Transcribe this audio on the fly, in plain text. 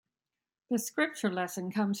The scripture lesson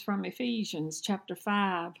comes from Ephesians chapter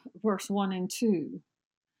 5, verse 1 and 2.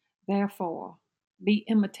 Therefore, be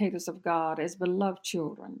imitators of God as beloved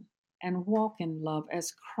children, and walk in love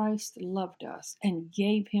as Christ loved us and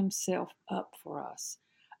gave himself up for us,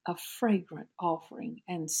 a fragrant offering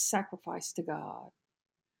and sacrifice to God.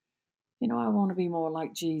 I want to be more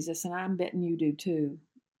like Jesus, and I'm betting you do too.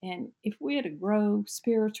 And if we're to grow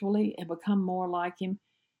spiritually and become more like him,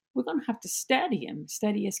 we're going to have to study him,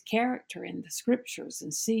 study his character in the scriptures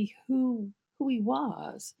and see who he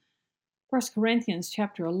was. 1 Corinthians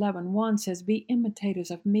chapter 11 says, be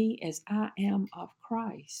imitators of me as I am of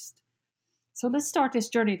Christ. So let's start this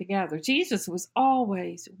journey together. Jesus was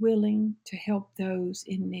always willing to help those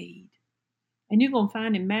in need. And you're going to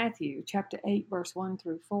find in Matthew chapter 8, verse 1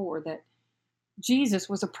 through 4, that Jesus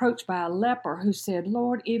was approached by a leper who said,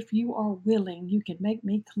 Lord, if you are willing, you can make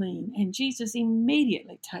me clean. And Jesus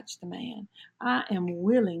immediately touched the man. I am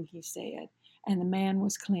willing, he said, and the man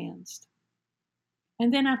was cleansed.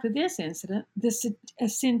 And then after this incident, a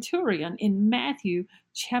centurion in Matthew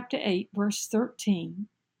chapter 8, verse 13,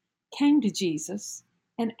 came to Jesus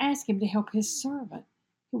and asked him to help his servant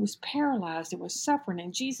who was paralyzed and was suffering.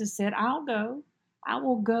 And Jesus said, I'll go. I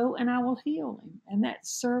will go and I will heal him. And that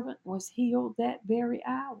servant was healed that very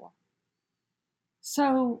hour.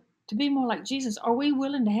 So, to be more like Jesus, are we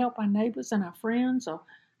willing to help our neighbors and our friends? Or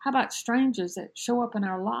how about strangers that show up in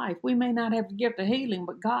our life? We may not have the gift of healing,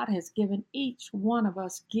 but God has given each one of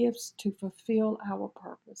us gifts to fulfill our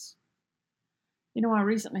purpose. I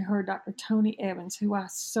recently heard Dr. Tony Evans, who I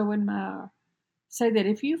so admire, say that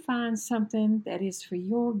if you find something that is for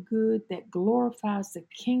your good, that glorifies the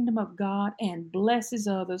kingdom of God and blesses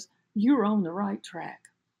others, you're on the right track.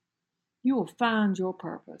 You will find your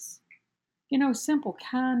purpose. Simple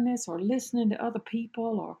kindness or listening to other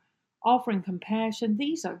people or offering compassion,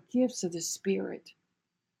 these are gifts of the Spirit.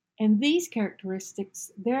 And these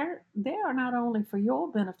characteristics, they are not only for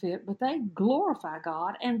your benefit, but they glorify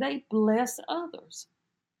God and they bless others.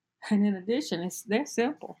 And in addition, they're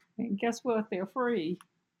simple. And guess what? They're free.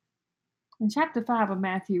 In chapter 5 of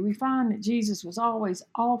Matthew, we find that Jesus was always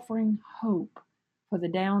offering hope for the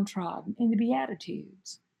downtrodden in the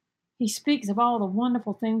Beatitudes. He speaks of all the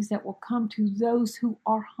wonderful things that will come to those who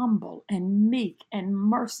are humble and meek and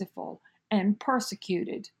merciful and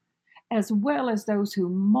persecuted, as well as those who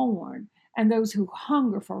mourn and those who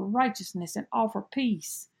hunger for righteousness and offer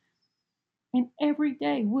peace. And every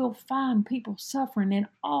day we'll find people suffering in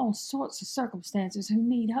all sorts of circumstances who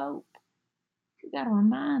need hope. We've got to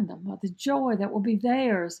remind them of the joy that will be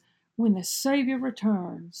theirs when the Savior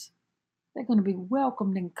returns. They're going to be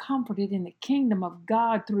welcomed and comforted in the kingdom of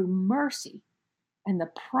God through mercy and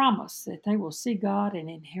the promise that they will see God and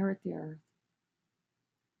inherit the earth.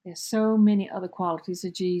 There's so many other qualities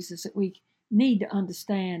of Jesus that we need to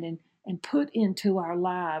understand and put into our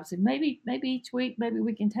lives. And maybe each week, maybe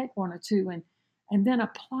we can take one or two and then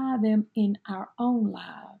apply them in our own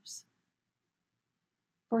lives.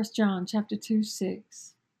 1 John chapter 2,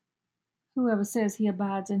 6. Whoever says he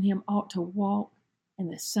abides in him ought to walk in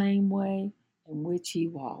the same way in which he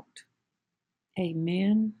walked.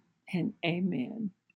 Amen and amen.